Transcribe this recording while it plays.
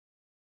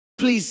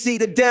Please see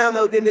the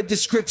download in the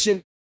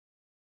description.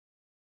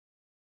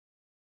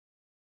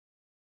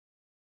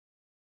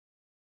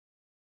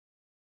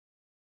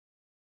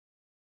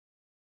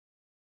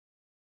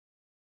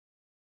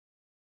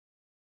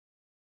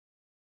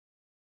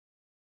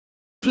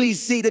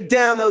 Please see the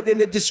download in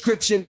the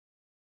description.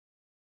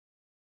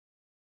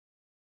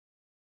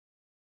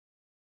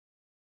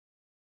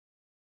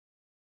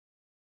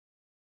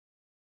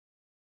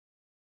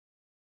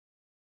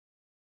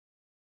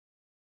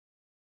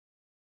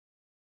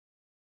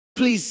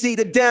 Please see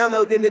the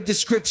download in the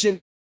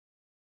description.